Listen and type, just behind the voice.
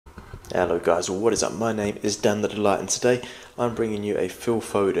Hello guys, what is up? My name is Dan the Delight and today I'm bringing you a Phil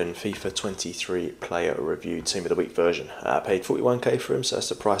Foden FIFA 23 player review team of the week version. I paid 41k for him, so that's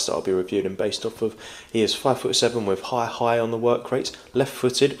the price that I'll be reviewing him based off of. He is 5'7" with high on the work rates, left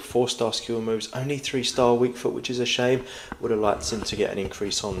footed, 4-star skill moves, only 3-star weak foot, which is a shame. Would have liked him to get an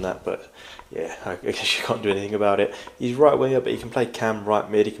increase on that, but yeah, I guess you can't do anything about it. He's right winger, but he can play cam, right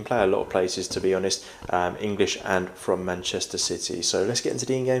mid, he can play a lot of places to be honest, English and from Manchester City. So let's get into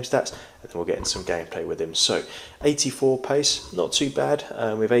the in-game stats and then we'll get into some gameplay with him. So 84 pace, not too bad,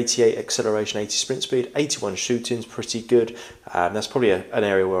 with 88 acceleration, 80 sprint speed, 81 shooting's pretty good. That's probably an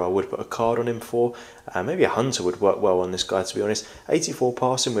area where I would put a card on him for. Maybe a hunter would work well on this guy, to be honest. 84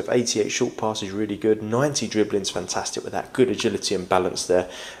 passing with 88 short passes, really good. 90 dribbling's fantastic with that good agility and balance there.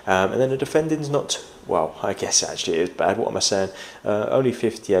 And then the defending's not, well, I guess actually it is bad. What am I saying? Only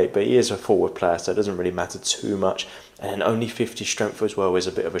 58, but he is a forward player, so it doesn't really matter too much. And then only 50 strength as well is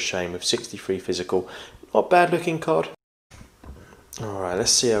a bit of a shame with 63 physical. Not bad looking card. Alright,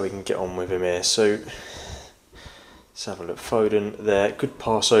 let's see how we can get on with him here. So let's have a look. Foden there, good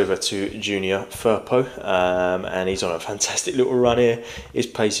pass over to Junior Firpo, and he's on a fantastic little run here. His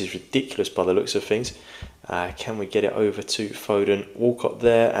pace is ridiculous by the looks of things. Can we get it over to Foden? Walcott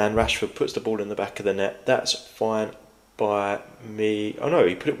there, and Rashford puts the ball in the back of the net. That's fine by me. Oh no,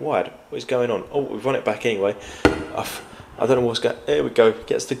 he put it wide. What is going on? Oh, we've run it back anyway. I don't know what's going. There we go.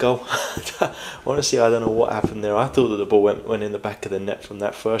 Gets the goal. Honestly, I don't know what happened there. I thought that the ball went in the back of the net from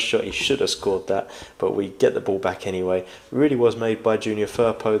that first shot. He should have scored that, but we get the ball back anyway. Really was made by Junior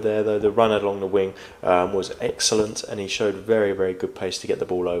Firpo there, though. The run along the wing was excellent, and he showed very good pace to get the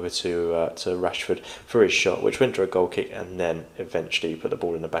ball over to Rashford for his shot, which went to a goal kick, and then eventually put the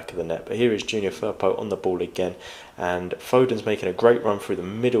ball in the back of the net. But here is Junior Firpo on the ball again, and Foden's making a great run through the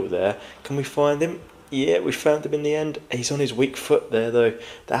middle there. Can we find him? Yeah, we found him in the end. He's on his weak foot there, though.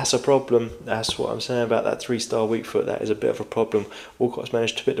 That's a problem. That's what I'm saying about that 3-star weak foot. That is a bit of a problem. Walcott's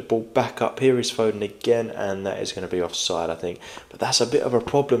managed to put the ball back up. Here is Foden again, and that is going to be offside, I think. But that's a bit of a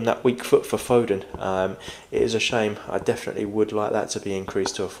problem, that weak foot for Foden. It is a shame. I definitely would like that to be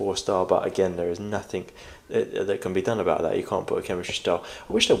increased to a 4-star, but again, there is nothing that can be done about that. You can't put a chemistry style.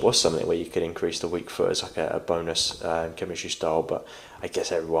 I wish there was something where you could increase the weak foot as like a bonus chemistry style, but I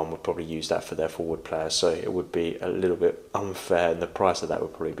guess everyone would probably use that for their forward players, so it would be a little bit unfair, and the price of that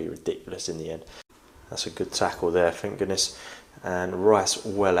would probably be ridiculous in the end. That's a good tackle there, thank goodness. And Rice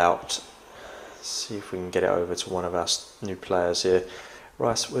well out. Let's see if we can get it over to one of our new players here.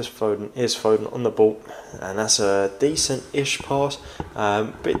 Rice, where's Foden? Here's Foden on the ball, and that's a decent-ish pass.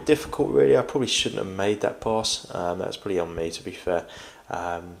 Bit difficult really. I probably shouldn't have made that pass. That's pretty on me, to be fair.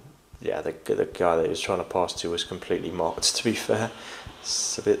 Yeah, the guy that he was trying to pass to was completely marked, to be fair.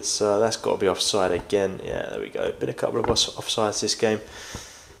 It's a bit, that's got to be offside again. Yeah, there we go. Been a couple of offsides this game.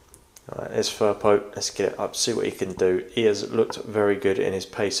 Alright, there's Firpo. Let's get it up, see what he can do. He has looked very good in his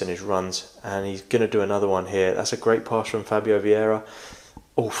pace and his runs, and he's going to do another one here. That's a great pass from Fabio Vieira.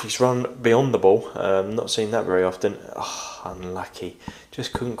 Oh, he's run beyond the ball. Not seen that very often. Oh, unlucky.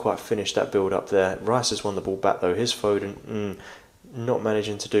 Just couldn't quite finish that build up there. Rice has won the ball back though. Here's Foden. Not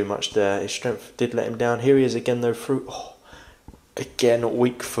managing to do much there. His strength did let him down. Here he is again though. Through. Oh, again,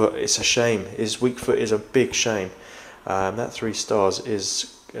 weak foot. It's a shame. His weak foot is a big shame. That 3 stars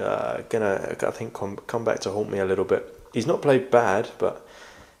is gonna, I think, come back to haunt me a little bit. He's not played bad, but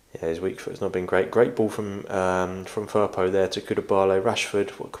yeah, his weak foot's not been great. Great ball from Firpo there to Koulibaly.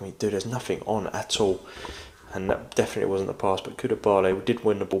 Rashford, what can we do? There's nothing on at all. And that definitely wasn't the pass, but Koulibaly did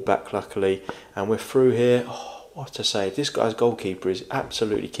win the ball back, luckily. And we're through here. Oh, what to say? This guy's goalkeeper is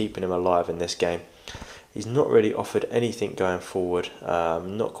absolutely keeping him alive in this game. He's not really offered anything going forward.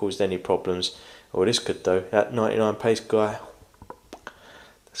 Not caused any problems. Oh, this could, though. That 99 pace guy.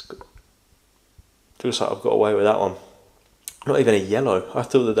 That's good. Feels like I've got away with that one. Not even a yellow. I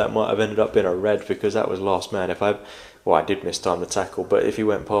thought that might have ended up being a red because that was last man. Well, I did miss time the tackle, but if he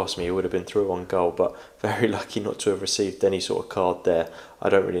went past me, he would have been through on goal. But very lucky not to have received any sort of card there. I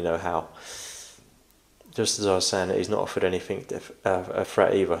don't really know how. Just as I was saying, that he's not offered anything a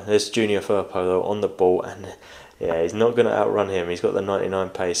threat either. There's Junior Firpo though on the ball, and yeah, he's not going to outrun him. He's got the 99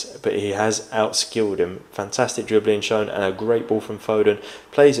 pace, but he has outskilled him. Fantastic dribbling shown, and a great ball from Foden.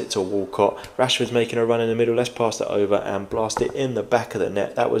 Plays it to Walcott. Rashford's making a run in the middle. Let's pass it over and blast it in the back of the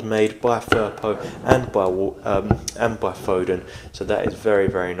net. That was made by Firpo and by Foden. So that is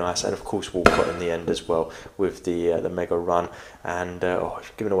very nice. And of course Walcott in the end as well with the mega run. And oh,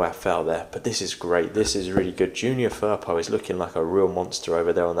 giving away a foul there. But this is great. This is really good. Junior Firpo is looking like a real monster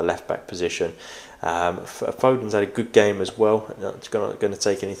over there on the left back position. Foden's had a good game as well. Not going to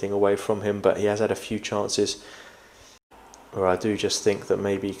take anything away from him, but he has had a few chances. where I do just think that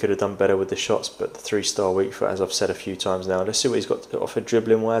maybe he could have done better with the shots, but the 3-star weak foot, as I've said a few times now. Let's see what he's got to offer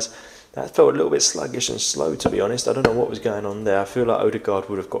dribbling wise. That felt a little bit sluggish and slow, to be honest. I don't know what was going on there. I feel like Odegaard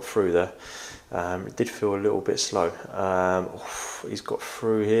would have got through there. It did feel a little bit slow. He's got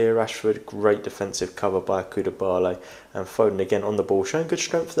through here. Rashford, great defensive cover by Totw, and Foden again on the ball, showing good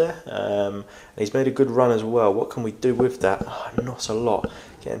strength there. And he's made a good run as well. What can we do with that? Oh, not a lot.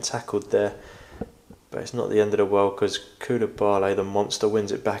 Getting tackled there. But it's not the end of the world, because Totw, the monster,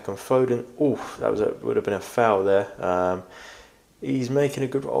 wins it back, and Foden, that would have been a foul there. He's making a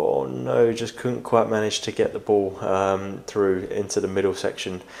good... Oh no, just couldn't quite manage to get the ball through into the middle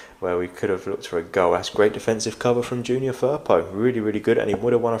section where we could have looked for a goal. That's great defensive cover from Junior Firpo. Really, really good, and he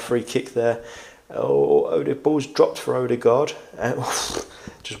would have won a free kick there. Oh, the ball's dropped for Odegaard, and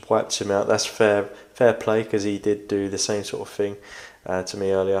just wiped him out. That's fair play, because he did do the same sort of thing to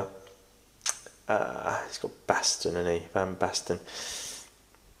me earlier. He's got Baston, and Van Basten.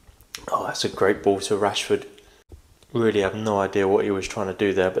 Oh, that's a great ball to Rashford. Really have no idea what he was trying to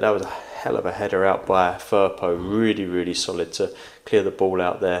do there, but that was a hell of a header out by Firpo. Really, really solid to clear the ball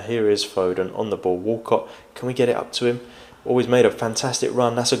out there. Here is Foden on the ball. Walcott, can we get it up to him? Always made a fantastic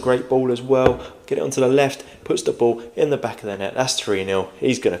run. That's a great ball as well. Get it onto the left, puts the ball in the back of the net. That's 3-0.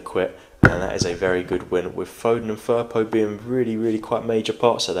 He's going to quit. And that is a very good win, with Foden and Firpo being really, really quite major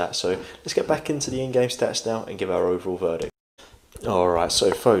parts of that. So let's get back into the in-game stats now and give our overall verdict. Alright,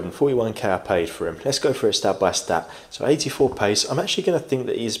 so Foden, 41k I paid for him. Let's go through it stat by stat. So 84 pace. I'm actually going to think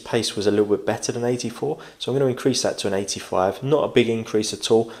that his pace was a little bit better than 84, so I'm going to increase that to an 85. Not a big increase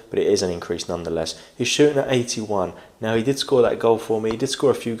at all, but it is an increase nonetheless. He's shooting at 81. Now, he did score that goal for me. He did score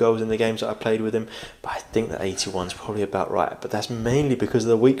a few goals in the games that I played with him, but I think that 81 is probably about right. But that's mainly because of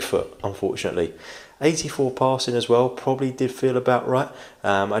the weak foot, unfortunately. 84 passing as well, probably did feel about right.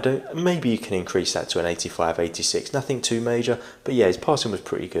 Maybe you can increase that to an 85, 86. Nothing too major, but yeah, his passing was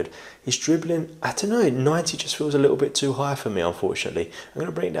pretty good. His dribbling, I don't know, 90 just feels a little bit too high for me, unfortunately. I'm going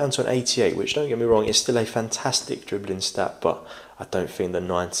to bring it down to an 88, which, don't get me wrong, is still a fantastic dribbling stat, but I don't think the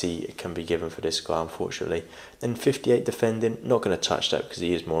 90 can be given for this guy, unfortunately. Then 58 defending, not going to touch that because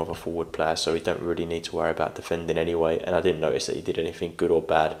he is more of a forward player, so we don't really need to worry about defending anyway, and I didn't notice that he did anything good or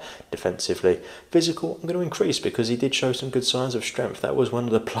bad defensively. Physical, I'm going to increase because he did show some good signs of strength. That was one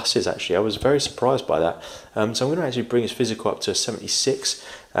of the pluses, actually. I was very surprised by that. So I'm going to actually bring his physical up to 76,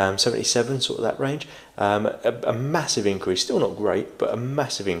 77, sort of that range. A massive increase, still not great, but a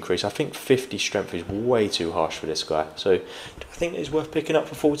massive increase. I think 50 strength is way too harsh for this guy, so do I think it's worth picking up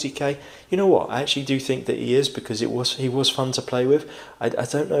for 40k? You know what, I actually do think that he is, because he was fun to play with. I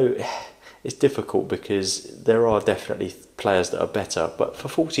don't know, it's difficult because there are definitely players that are better, but for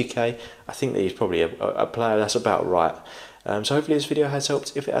 40k I think that he's probably a player that's about right. So hopefully this video has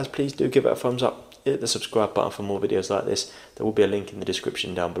helped. If it has, please do give it a thumbs up. Hit the subscribe button for more videos like this. There will be a link in the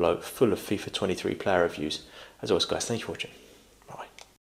description down below full of FIFA 23 player reviews. As always guys, thank you for watching.